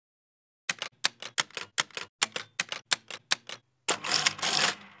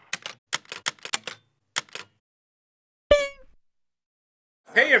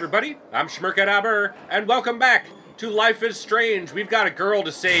Hey everybody, I'm schmerkadabur, and welcome back to Life is Strange. We've got a girl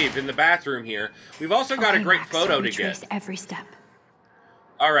to save in the bathroom here. We've also got a great photo to get. Every step.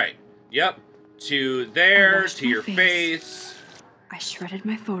 Alright, yep. To there, to your face. I shredded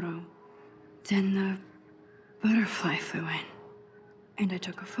my photo. Then the butterfly flew in. And I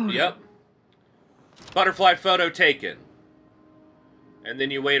took a photo. Yep. Butterfly photo taken. And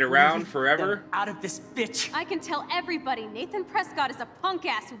then you wait around forever? Out of this bitch! I can tell everybody Nathan Prescott is a punk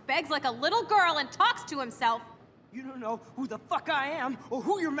ass who begs like a little girl and talks to himself. You don't know who the fuck I am or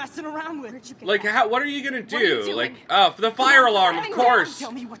who you're messing around with. Like, what are you gonna do? What are you doing? Like, oh, for the fire alarm, of course!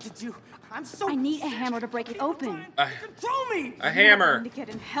 Tell me what to do. I'm so I need a hammer to break it open. Control me! A hammer. I'm going to get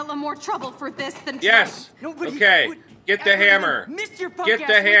in hella more trouble for this than Yes! Nobody Okay, would get the ever hammer. even miss your punk Get ass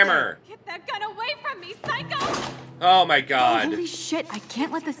the with hammer. Get that gun away from me, psycho! Oh my god. Holy shit, I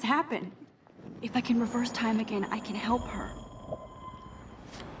can't let this happen. If I can reverse time again, I can help her.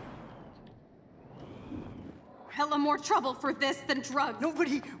 Hella more trouble for this than drugs.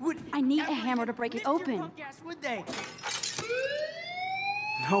 Nobody would. I need a ever hammer to even break it miss your open. punk ass, would they?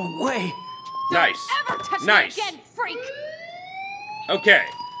 No way. Nice. Ever touch Nice. me again, freak! Okay.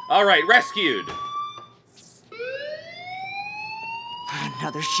 Alright, rescued.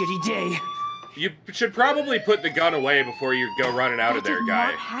 Another shitty day. You should probably put the gun away before you go running out of there, That did guy.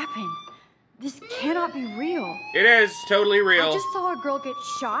 not happen. This cannot be real. It is totally I real. just saw a girl get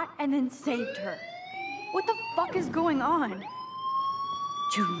shot and then saved her. What the fuck is going on?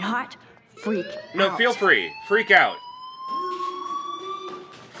 Do not freak No, out. feel free. Freak out.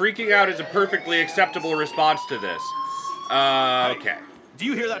 Freaking out is a perfectly acceptable response to this. Okay. Do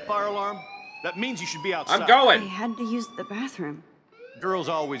you hear that fire alarm? That means you should be outside. I'm I going. had to use the bathroom. Girls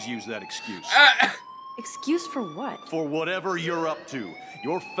always use that excuse. Excuse for what? For whatever you're up to,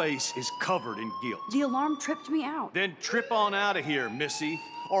 your face is covered in guilt. The alarm tripped me out. Then trip on out of here, Missy.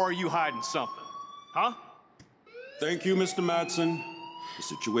 Or are you hiding something? Huh? Thank you, Mr. Madsen. The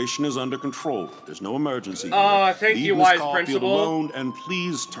situation is under control. There's no emergency here. Thank Leave you, Miss wise Caulfield principal. alone, and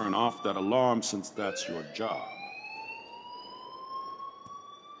please turn off that alarm since that's your job.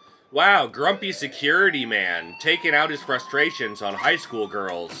 Wow, grumpy security man taking out his frustrations on high school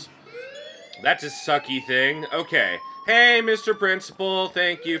girls. That's a sucky thing. Okay. Hey, Mr. Principal,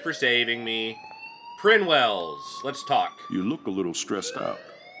 thank you for saving me. Prinwells, let's talk. You look a little stressed out.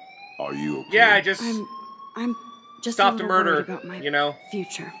 Are you okay? Yeah, I just I'm just stopped a a little murder, worried about my you know?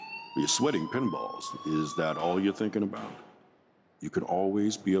 future. You're sweating pinballs. Is that all you're thinking about? You can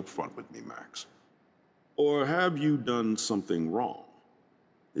always be upfront with me, Max. Or have you done something wrong?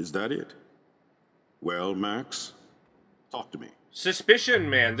 Is that it? Well, Max, talk to me. Suspicion,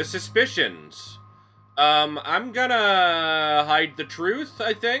 man. The suspicions. I'm gonna hide the truth,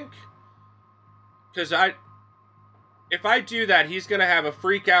 I think. Because if I do that, he's gonna have a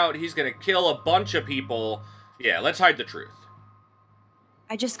freak out. He's gonna kill a bunch of people. Yeah, let's hide the truth.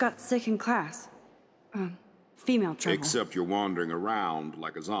 I just got sick in class. Female trouble. Except you're wandering around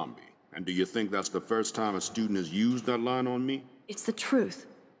like a zombie. And do you think that's the first time a student has used that line on me? It's the truth.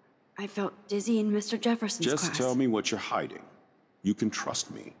 I felt dizzy in Mr. Jefferson's class. Just tell me what you're hiding. You can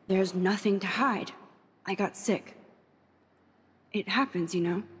trust me. There's nothing to hide. I got sick. It happens, you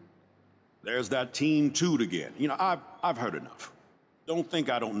know. There's that teen toot again. You know, I've heard enough. Don't think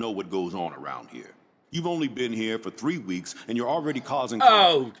I don't know what goes on around here. You've only been here for 3 weeks, and you're already causing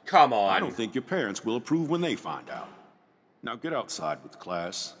Oh, come on. I don't think your parents will approve when they find out. Now get outside with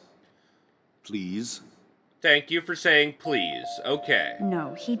class. Please. Thank you for saying please. Okay.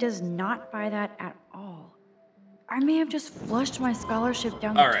 No, he does not buy that at all. I may have just flushed my scholarship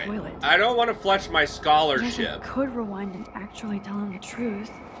down the Alright. toilet. I don't want to flush my Yes, I scholarship. could rewind and actually tell him the truth.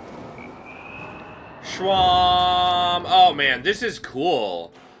 Schwam. Oh, man, this is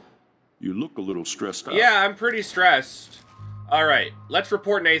cool. You look a little stressed out. Yeah, I'm pretty stressed. Alright, let's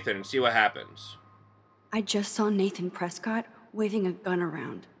report Nathan and see what happens. I just saw Nathan Prescott waving a gun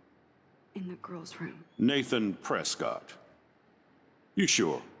around in the girls' room. Nathan Prescott. You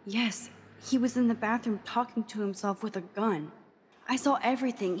sure? Yes, he was in the bathroom talking to himself with a gun. I saw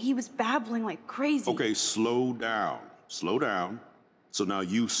everything. He was babbling like crazy. Okay, slow down. Slow down. So now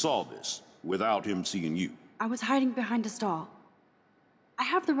you saw this without him seeing you. I was hiding behind a stall. I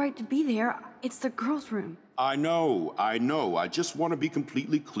have the right to be there. It's the girls' room. I know. I just want to be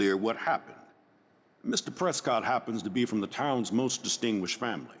completely clear what happened. Mr. Prescott happens to be from the town's most distinguished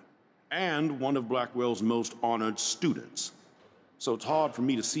family, and one of Blackwell's most honored students. So it's hard for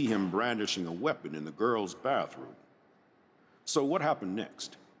me to see him brandishing a weapon in the girls' bathroom. So what happened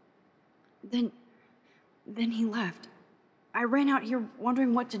next? Then he left. I ran out here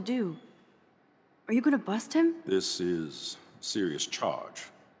wondering what to do. Are you gonna bust him? This is serious charge.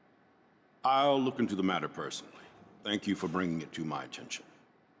 I'll look into the matter personally. Thank you for bringing it to my attention.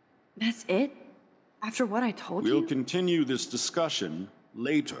 That's it? After what I told you? We'll continue this discussion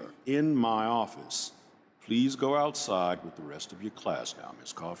later in my office. Please go outside with the rest of your class now,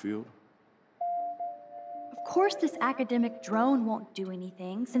 Miss Caulfield. Of course this academic drone won't do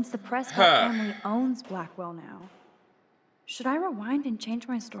anything, since the Prescott family owns Blackwell now. Should I rewind and change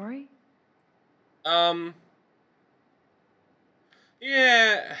my story?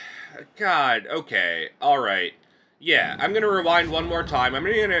 Yeah. God, okay. Alright. Yeah, I'm gonna rewind one more time.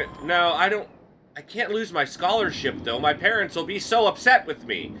 No, I can't lose my scholarship, though. My parents will be so upset with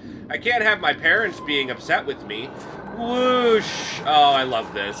me. I can't have my parents being upset with me. Whoosh. Oh, I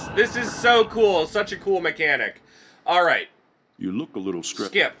love this. This is so cool. Such a cool mechanic. Alright. You look a little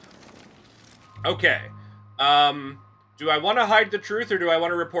stressed. Skip. Okay. Do I want to hide the truth or do I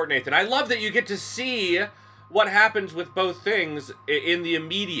want to report Nathan? I love that you get to see what happens with both things in the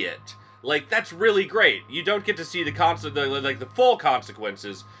immediate. Like, that's really great. You don't get to see the full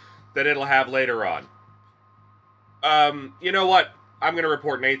consequences that it'll have later on. You know what? I'm gonna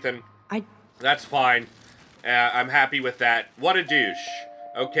report Nathan. That's fine. I'm happy with that. What a douche.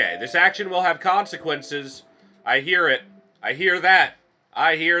 Okay, this action will have consequences. I hear it. I hear that.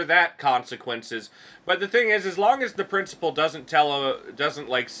 I hear that, consequences. But the thing is, as long as the principal doesn't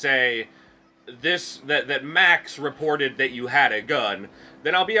say that Max reported that you had a gun,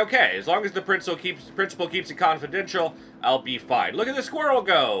 then I'll be okay. As long as the principal keeps it confidential, I'll be fine. Look at the squirrel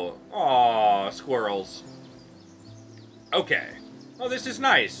go. Aw, squirrels. Okay. Oh, this is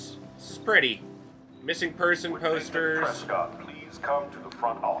nice. This is pretty. Missing person posters. Prescott, please come to the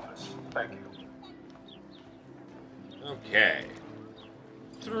front office. Thank you. Okay.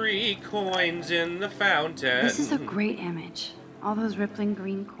 3 coins in the fountain. This is a great image. All those rippling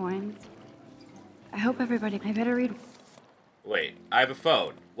green coins. I hope everybody... I better read... Wait, I have a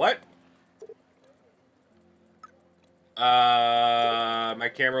phone. What?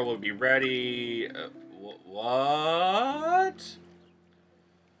 My camera will be ready. What?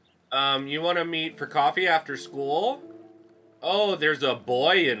 You want to meet for coffee after school? Oh, there's a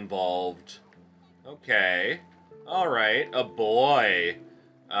boy involved. Okay. Alright, a boy.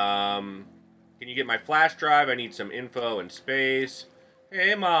 Can you get my flash drive? I need some info and space.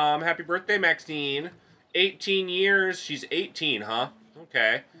 Hey, Mom. Happy birthday, Maxine. 18 years. She's 18, huh?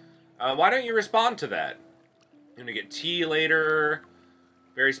 Okay. Why don't you respond to that? I'm gonna get tea later.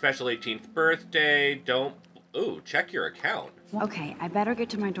 Very special 18th birthday. Don't... Ooh, check your account. Okay, I better get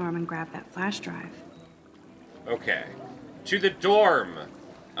to my dorm and grab that flash drive. Okay. To the dorm.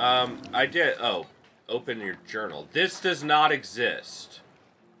 I did... Oh, open your journal. This does not exist.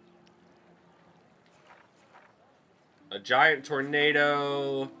 A giant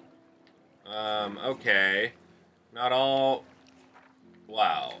tornado. Okay. Not all...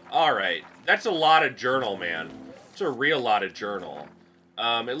 Wow. Alright. That's a lot of journal, man. It's a real lot of journal.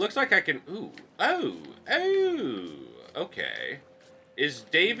 It looks like I can... Ooh. Oh. Oh. Okay. Is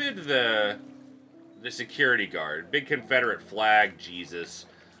David the security guard? Big Confederate flag. Jesus.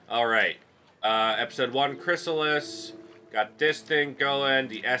 Alright. Episode 1, Chrysalis. Got this thing going.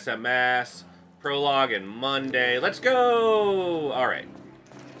 The SMS. Prologue and Monday. Let's go! Alright.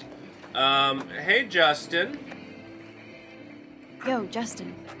 Hey, Justin. Yo,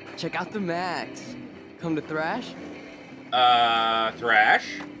 Justin. Check out the Max. Come to Thrash?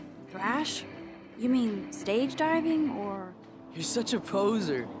 Thrash? Thrash? You mean stage diving, or...? You're such a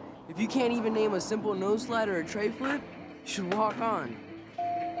poser. If you can't even name a simple Noseslide or a tray flip, you should walk on.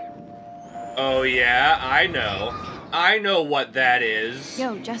 Oh, yeah, I know. I know what that is.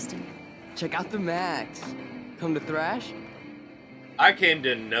 Yo, Justin. Check out the Max. Come to Thrash? I came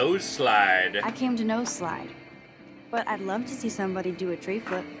to Noseslide. I came to Noseslide. But I'd love to see somebody do a tree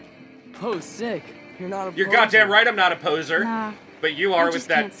flip. Oh, sick. You're not a You're poser. goddamn right I'm not a poser. Nah. But you are I with just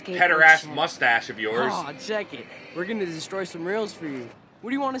that can't skateboard petter-ass shit. mustache of yours. Oh, check it. We're gonna destroy some rails for you. What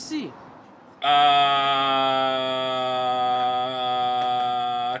do you want to see?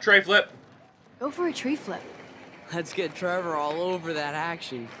 Tray flip. Go for a tree flip. Let's get Trevor all over that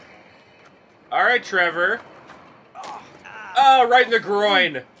action. All right, Trevor. Oh, right in the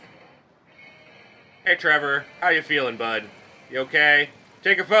groin. Hey, Trevor. How you feeling, bud? You okay?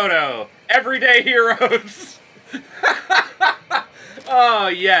 Take a photo. Everyday heroes. Oh,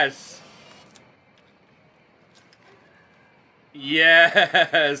 yes.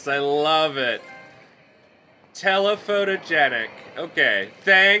 Yes, I love it. Telephotogenic. Okay.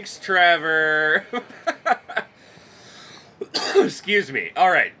 Thanks, Trevor. Excuse me. All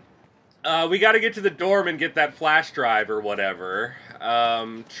right. We got to get to the dorm and get that flash drive or whatever.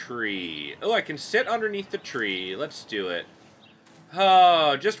 Tree. Oh, I can sit underneath the tree. Let's do it.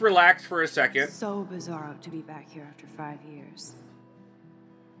 Oh, just relax for a second. So bizarro to be back here after 5 years.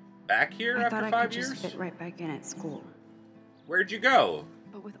 Back here I after thought I 5 could years? just fit right back in at school. Where'd you go?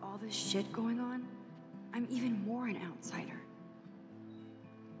 But with all this shit going on, I'm even more an outsider.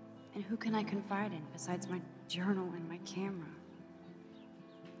 And who can I confide in besides my journal and my camera?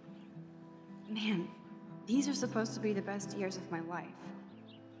 Man, these are supposed to be the best years of my life.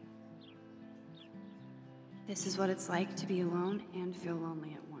 This is what it's like to be alone and feel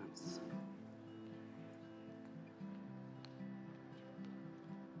lonely at once.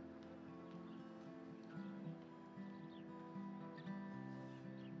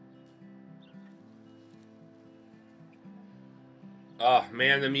 Oh,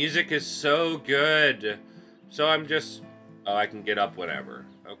 man, the music is so good. So I'm just... Oh, I can get up whenever.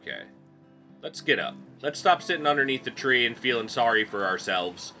 Okay. Let's get up. Let's stop sitting underneath the tree and feeling sorry for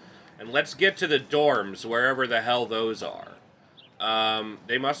ourselves. And let's get to the dorms, wherever the hell those are.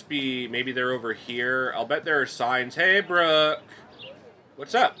 They must be... Maybe they're over here. I'll bet there are signs. Hey, Brooke.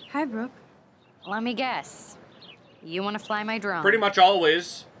 What's up? Hi, Brooke. Let me guess. You want to fly my drone? Pretty much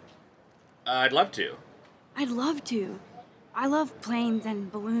always. I'd love to. I'd love to. I love planes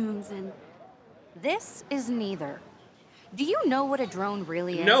and balloons and... This is neither. Do you know what a drone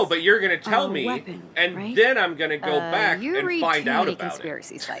really is? No, but you're going to tell me, weapon, and right? then I'm going to go back you and read find too out many about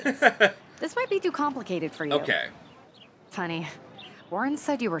conspiracy it. sites. This might be too complicated for you. Okay. Funny. Warren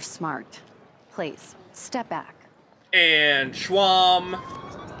said you were smart. Please, step back. And Schwam.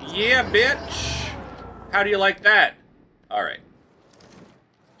 Yeah, bitch. How do you like that? All right.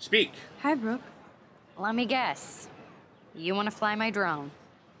 Speak. Hi, Brooke. Let me guess. You want to fly my drone?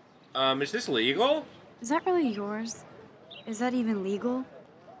 Is this legal? Is that really yours? Is that even legal?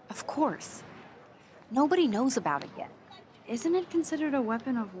 Of course. Nobody knows about it yet. Isn't it considered a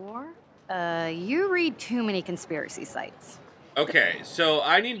weapon of war? You read too many conspiracy sites. Okay, so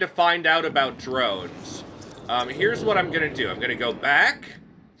I need to find out about drones. Here's what I'm gonna do. I'm gonna go back,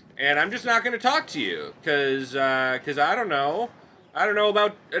 and I'm just not gonna talk to you, cause I don't know. I don't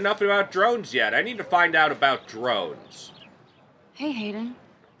know enough about drones yet. I need to find out about drones. Hey, Hayden.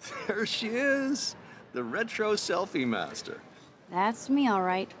 There she is, the retro selfie master. That's me, all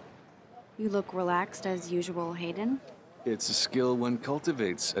right. You look relaxed as usual, Hayden. It's a skill one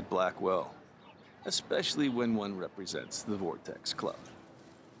cultivates at Blackwell, especially when one represents the Vortex Club.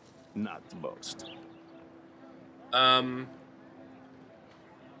 Not to boast.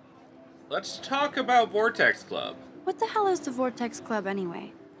 Let's talk about Vortex Club. What the hell is the Vortex Club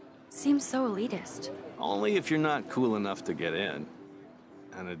anyway? Seems so elitist. Only if you're not cool enough to get in.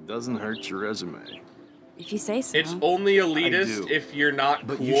 And it doesn't hurt your resume. If you say so. It's only I elitist do. if you're not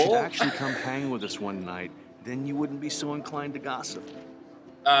But cool. you should actually come hang with us one night. Then you wouldn't be so inclined to gossip.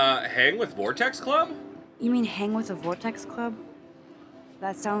 Hang with Vortex Club? You mean hang with a Vortex Club?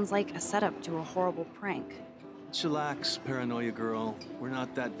 That sounds like a setup to a horrible prank. Chillax, paranoia girl. We're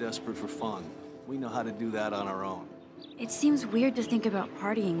not that desperate for fun. We know how to do that on our own. It seems weird to think about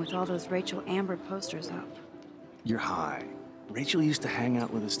partying with all those Rachel Amber posters up. You're high. Rachel used to hang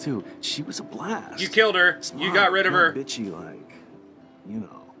out with us too. She was a blast. You killed her. Smart, You got rid of her. not bitchy like, you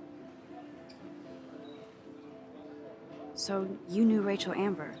know. So you knew Rachel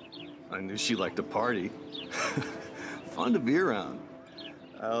Amber. I knew she liked to party. Fun to be around.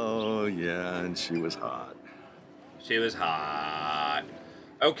 Oh yeah, and she was hot. She was hot.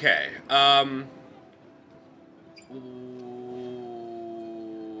 Okay,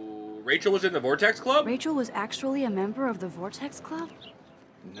 Rachel was in the Vortex Club? Rachel was actually a member of the Vortex Club?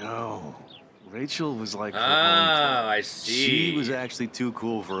 No. Rachel was like her own Ah, club. I see. She was actually too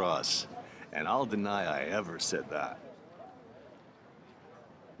cool for us. And I'll deny I ever said that.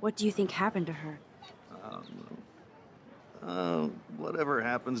 What do you think happened to her? Whatever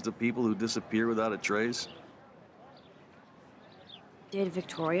happens to people who disappear without a trace? Did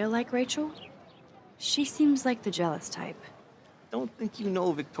Victoria like Rachel? She seems like the jealous type. Don't think you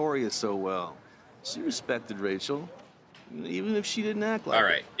know Victoria so well. She respected Rachel, even if she didn't act like All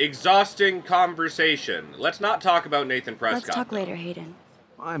right, exhausting conversation. Let's not talk about Nathan Prescott. Let's talk later, Hayden.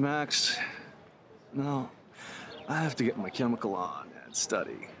 Bye, Max. No, I have to get my chemical on and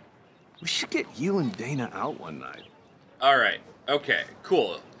study. We should get you and Dana out one night. All right, okay,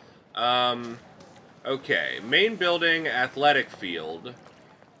 cool. Okay, main building, athletic field.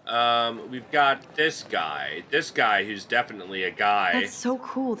 We've got this guy who's definitely a guy. That's so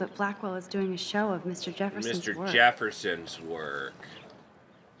cool that Blackwell is doing a show of Mr. Jefferson's work. Mr. Jefferson's work.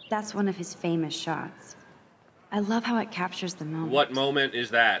 That's one of his famous shots. I love how it captures the moment. What moment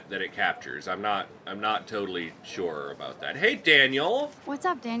is that it captures? I'm not totally sure about that. Hey, Daniel. What's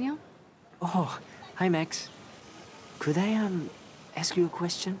up, Daniel? Oh, hi, Max. Could I, ask you a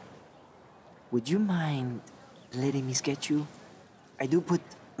question? Would you mind letting me sketch you? I do put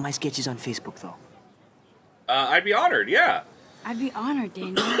my sketches on Facebook, though. I'd be honored, yeah. I'd be honored,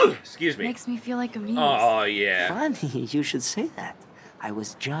 Daniel. Excuse me. Makes me feel like a muse. Oh, yeah. Funny, you should say that. I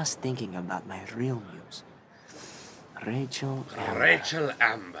was just thinking about my real muse. Rachel Amber. Rachel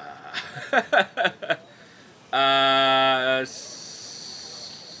Amber.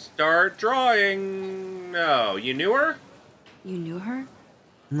 Start drawing. No, you knew her? You knew her?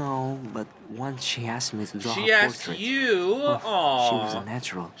 No, but once she asked me to draw She her asked portrait. you? Oh, Aw. she was a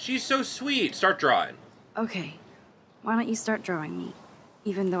natural. She's so sweet. Start drawing. Okay. Why don't you start drawing me?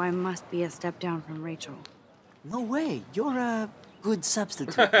 Even though I must be a step down from Rachel. No way, you're a good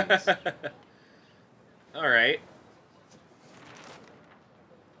substitute. Miss. All right.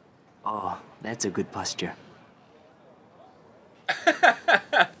 Oh, that's a good posture.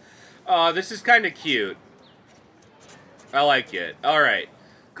 Oh, this is kind of cute. I like it. All right.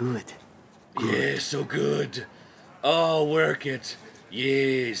 Good. Yeah, so good. Oh, work it.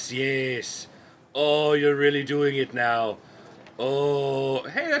 Yes, yes. Oh, you're really doing it now. Oh,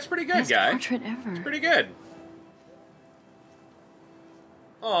 hey, that's pretty good, Best guy. portrait ever. It's pretty good.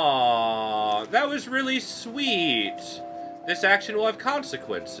 Aw, that was really sweet. This action will have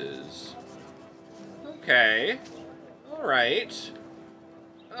consequences. Okay. Alright.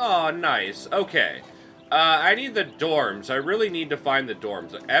 Oh, nice. Okay. I need the dorms. I really need to find the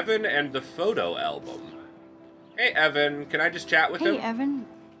dorms. Evan and the photo album. Hey, Evan. Can I just chat with him? Hey, Evan.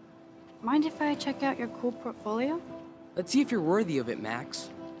 Mind if I check out your cool portfolio? Let's see if you're worthy of it, Max.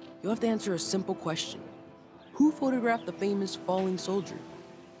 You'll have to answer a simple question. Who photographed the famous falling soldier?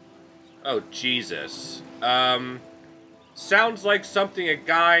 Oh, Jesus. Sounds like something a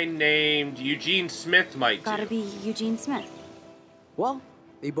guy named Eugene Smith might Gotta do. be Eugene Smith. Well,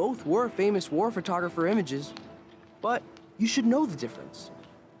 they both were famous war photographer images, but you should know the difference.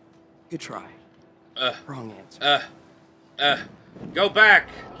 Good try. Wrong answer. Go back!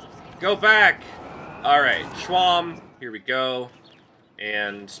 Go back! Alright, Schwam, here we go.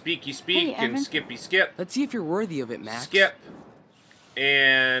 And Speaky Speak Hey, and Evan. Skippy Skip. Let's see if you're worthy of it, Max. Skip.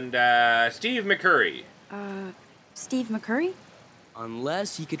 And Steve McCurry. Steve McCurry?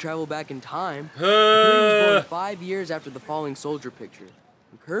 Unless he could travel back in time. Curry was born 5 years after the falling soldier picture.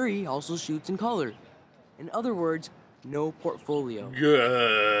 And Curry also shoots in color. In other words, no portfolio.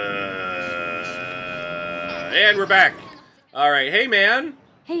 Good. And we're back. Alright, hey man.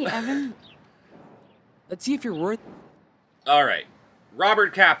 Hey, Evan. Let's see if you're worth. Alright.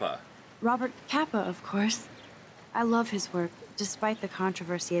 Robert Capa. Robert Capa, of course. I love his work, despite the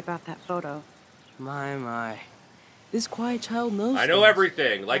controversy about that photo. My. This quiet child knows I know things.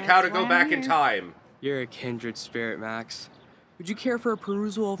 everything, like how to That's go why back I'm in here. time. You're a kindred spirit, Max. Would you care for a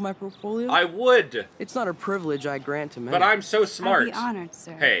perusal of my portfolio? I would, It's not a privilege I grant to many. but I'm so smart. I'd be honored,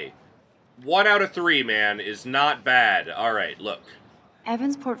 sir. Hey, 1 out of 3, man, is not bad. Alright, look.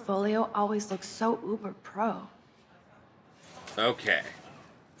 Evan's portfolio always looks so uber pro. Okay.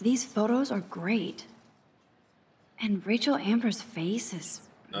 These photos are great. And Rachel Amber's face is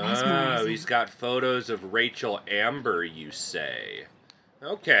mesmerizing. Oh, he's got photos of Rachel Amber, you say.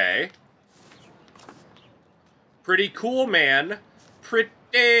 Okay. Pretty cool, man. Pretty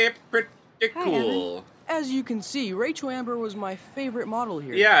cool. As you can see, Rachel Amber was my favorite model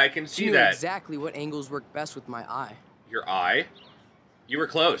here. Yeah, I can see She knew that. exactly what angles work best with my eye. Your eye? You were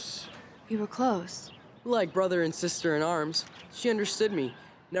close. You were close. Like brother and sister in arms, she understood me,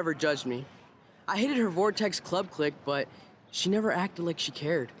 never judged me. I hated her Vortex Club clique, but she never acted like she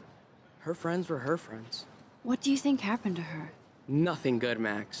cared. Her friends were her friends. What do you think happened to her? Nothing good,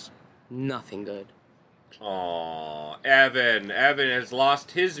 Max. Nothing good. Aw, Evan. Evan has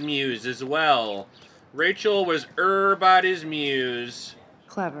lost his muse as well. Rachel was his muse.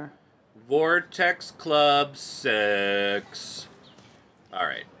 Clever. Vortex Club 6.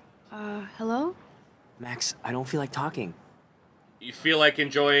 Alright. Hello? Max, I don't feel like talking. You feel like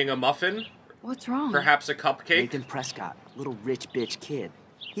enjoying a muffin? What's wrong? Perhaps a cupcake? Nathan Prescott, little rich bitch kid.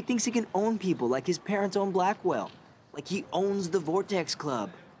 He thinks he can own people like his parents own Blackwell. Like he owns the Vortex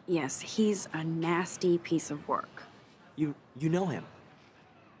Club. Yes, he's a nasty piece of work. You know him.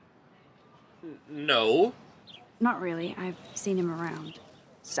 No. Not really. I've seen him around.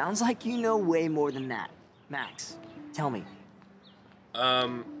 Sounds like you know way more than that. Max, tell me.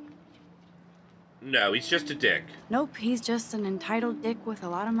 No, he's just a dick. Nope, he's just an entitled dick with a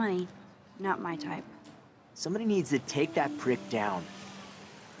lot of money. Not my type. Somebody needs to take that prick down.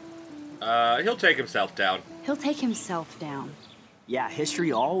 He'll take himself down. He'll take himself down. Yeah,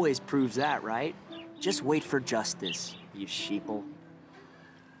 history always proves that, right? Just wait for justice, you sheeple.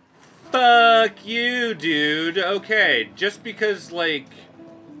 Fuck you, dude. Okay, just because, like...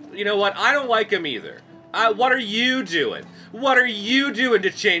 You know what? I don't like him either. What are you doing? What are you doing to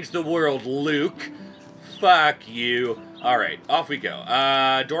change the world, Luke? Fuck you. Alright, off we go.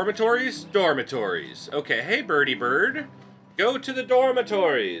 Dormitories? Dormitories. Okay, hey, birdie bird. Go to the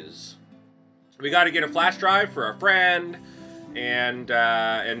dormitories. We gotta get a flash drive for our friend, and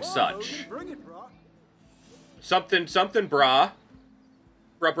such. Something, brah.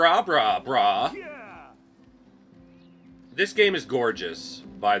 Brah. This game is gorgeous,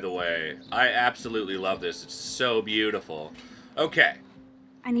 by the way. I absolutely love this. It's so beautiful. Okay.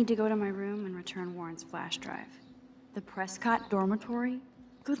 I need to go to my room and return Warren's flash drive. The Prescott dormitory?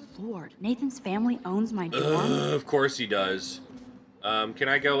 Good lord, Nathan's family owns my dorm? Of course he does. Can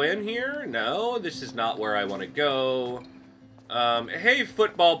I go in here? No, this is not where I want to go. Hey,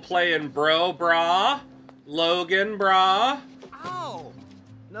 football playing brah. Logan, brah. Ow!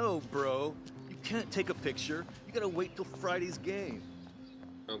 No, bro. You can't take a picture. You gotta wait till Friday's game.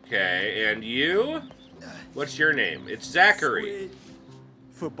 Okay, and you? What's your name? It's Zachary.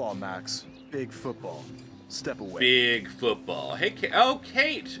 Football, Max. Big football. Step away. Big football. Hey, oh,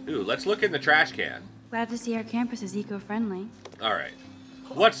 Kate. Ooh, let's look in the trash can. Glad to see our campus is eco-friendly. All right.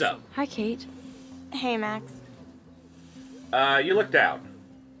 What's up? Hi, Kate. Hey, Max. You look down.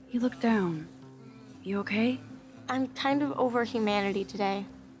 You look down. You okay? I'm kind of over humanity today.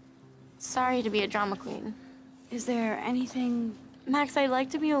 Sorry to be a drama queen. Is there anything... Max, I'd like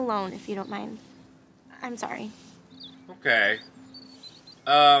to be alone, if you don't mind. I'm sorry. Okay.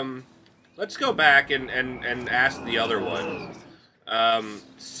 Let's go back and ask the other one.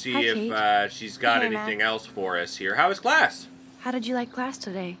 See Hi, if Kate. she's got Hey, anything Max. else for us here. How was class? How did you like class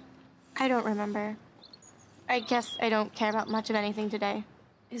today? I don't remember. I guess I don't care about much of anything today.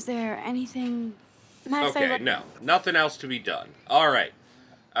 Is there anything... Max, Okay, no. Nothing else to be done. All right.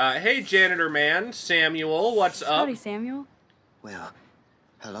 Hey, janitor man. Samuel, what's up? Howdy, Samuel. Well,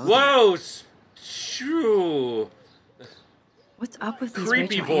 hello Whoa! Shoo! What's up with these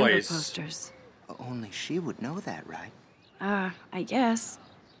Creepy Rachel Amber voice. posters? there. Only she would know that, right? I guess.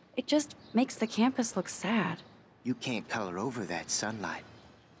 It just makes the campus look sad. You can't color over that sunlight.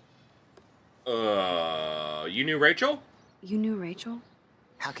 You knew Rachel? You knew Rachel?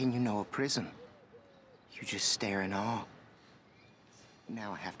 How can you know a prison? You just stare in awe.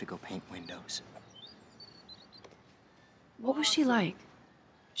 Now I have to go paint windows. What was she like?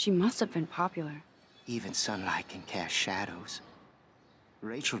 She must have been popular. Even sunlight can cast shadows.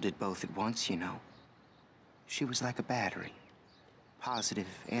 Rachel did both at once, you know. She was like a battery. Positive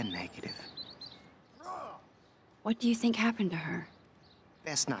and negative. What do you think happened to her?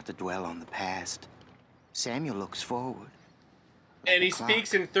 Best not to dwell on the past. Samuel looks forward. And he The clock.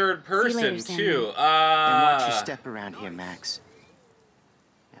 speaks in third person, later, Samuel. too. And watch your step around here, Max.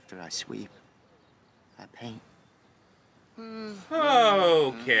 After I sweep, I paint.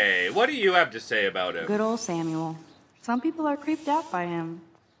 Okay, what do you have to say about him? Good old Samuel. Some people are creeped out by him.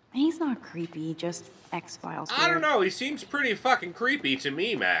 He's not creepy, just X-Files. I don't know, he seems pretty fucking creepy to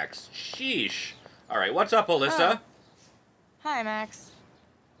me, Max. Sheesh. Alright, what's up, Alyssa? Hi, Max.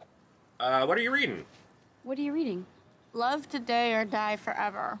 What are you reading? What are you reading? Love today or die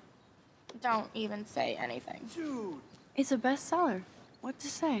forever. Don't even say anything. It's a bestseller. What to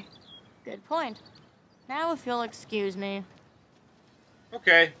say? Good point. Now if you'll excuse me.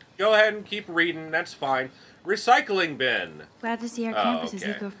 Okay, go ahead and keep reading, that's fine. Recycling bin. Glad to see our Oh, campus is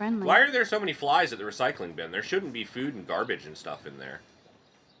okay. eco-friendly. Why are there so many flies at the recycling bin? There shouldn't be food and garbage and stuff in there.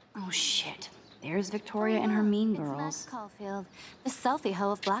 Oh, shit. There's Victoria and her mean It's girls. Max Caulfield, the selfie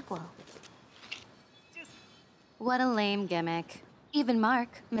hoe of Blackwell. What a lame gimmick. Even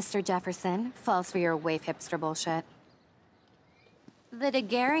Mark, Mr. Jefferson, falls for your wave hipster bullshit. The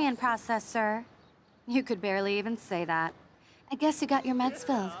Daguerrean process, sir. You could barely even say that. I guess you got your meds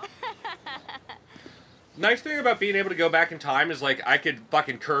filled. Nice thing about being able to go back in time is, like, I could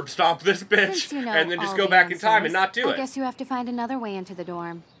fucking curb stomp this bitch Since you know and then just all go the back in time and answers, not do I it. guess you have to find another way into the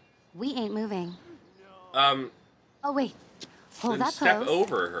dorm. We ain't moving. Oh, wait. Hold Then that step pose.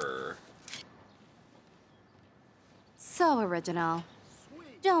 over her. So original.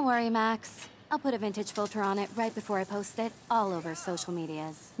 Don't worry, Max. I'll put a vintage filter on it right before I post it all over social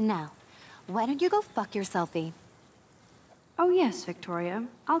medias. Now, why don't you go fuck your selfie? Oh, yes, Victoria.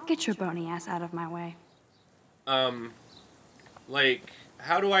 I'll get your bony ass out of my way. Like,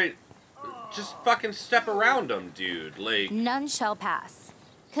 how do I just fucking step around them, dude? Like, None shall pass.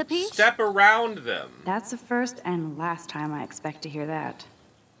 Capiche? step around them. That's the first and last time I expect to hear that.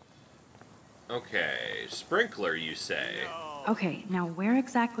 Okay, sprinkler, you say? Okay, now where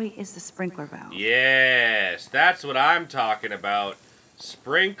exactly is the sprinkler valve? Yes, that's what I'm talking about.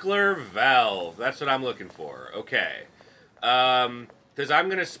 Sprinkler valve. That's what I'm looking for. Okay. Because I'm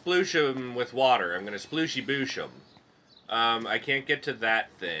going to sploosh him with water. I'm going to splooshy boosh him. I can't get to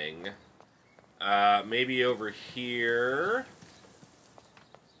that thing. Maybe over here.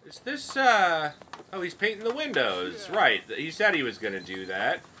 Is this, oh, he's painting the windows. Right. He said he was going to do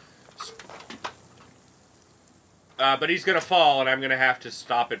that. But he's going to fall, and I'm going to have to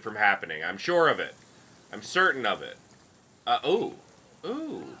stop it from happening. I'm sure of it. I'm certain of it. Ooh.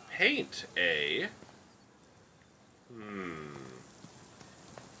 Ooh. Paint, eh?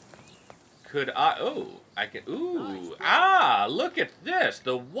 Could I... Oh, I can... Ooh. Ah, look at this.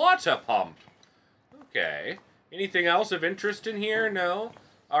 The water pump. Okay. Anything else of interest in here? No?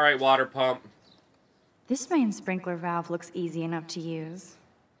 All right, water pump. This main sprinkler valve looks easy enough to use.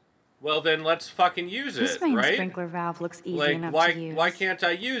 Well, then let's fucking use it, right? This main sprinkler valve looks easy enough to use. Why can't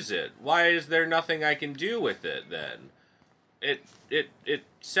I use it? Why is there nothing I can do with it, then? It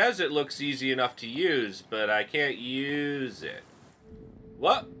says it looks easy enough to use, but I can't use it.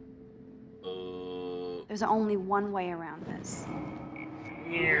 What? There's only one way around this.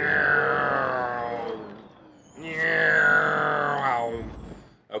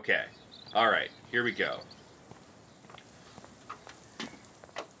 Okay. Alright, here we go.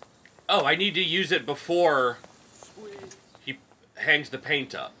 Oh, I need to use it before he hangs the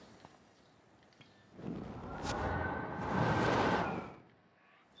paint up.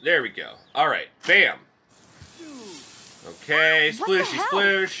 There we go. Alright, bam. Okay, splooshy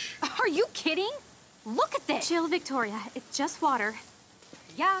sploosh. Are you kidding? Look at this. Chill, Victoria. It's just water.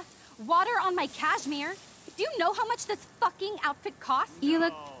 Yeah, water on my cashmere. Do you know how much this fucking outfit costs? You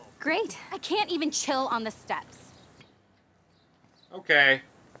look great. I can't even chill on the steps. Okay.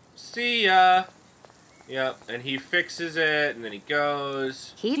 See ya. Yep, and he fixes it, and then he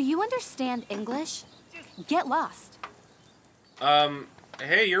goes. Do you understand English? Get lost.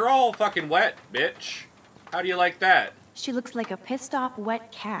 Hey, you're all fucking wet, bitch. How do you like that? She looks like a pissed off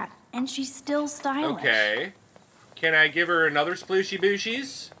wet cat, and she's still stylish. Okay. Can I give her another splooshy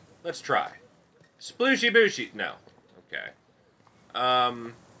booshies? Let's try. Splooshy booshy. No. Okay.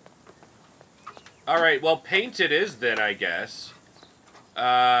 Alright, well, paint it is then, I guess.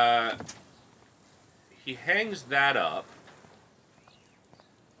 He hangs that up.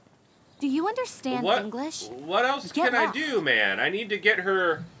 Do you understand English? What else can I do, man? I need to get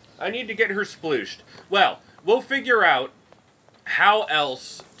her splooshed. Well, we'll figure out how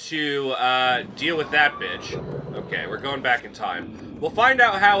else to deal with that bitch. Okay, we're going back in time. We'll find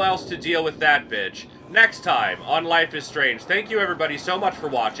out how else to deal with that bitch next time on Life is Strange. Thank you, everybody, so much for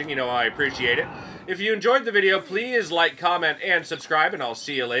watching. You know, I appreciate it. If you enjoyed the video, please like, comment, and subscribe, and I'll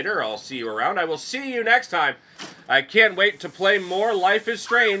see you later. I'll see you around. I will see you next time. I can't wait to play more Life is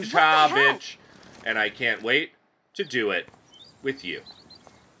Strange, bitch. And I can't wait to do it with you.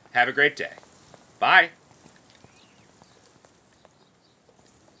 Have a great day. Bye.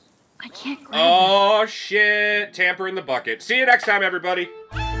 I can't grab Oh, shit. Tamper in the bucket. See you next time, everybody.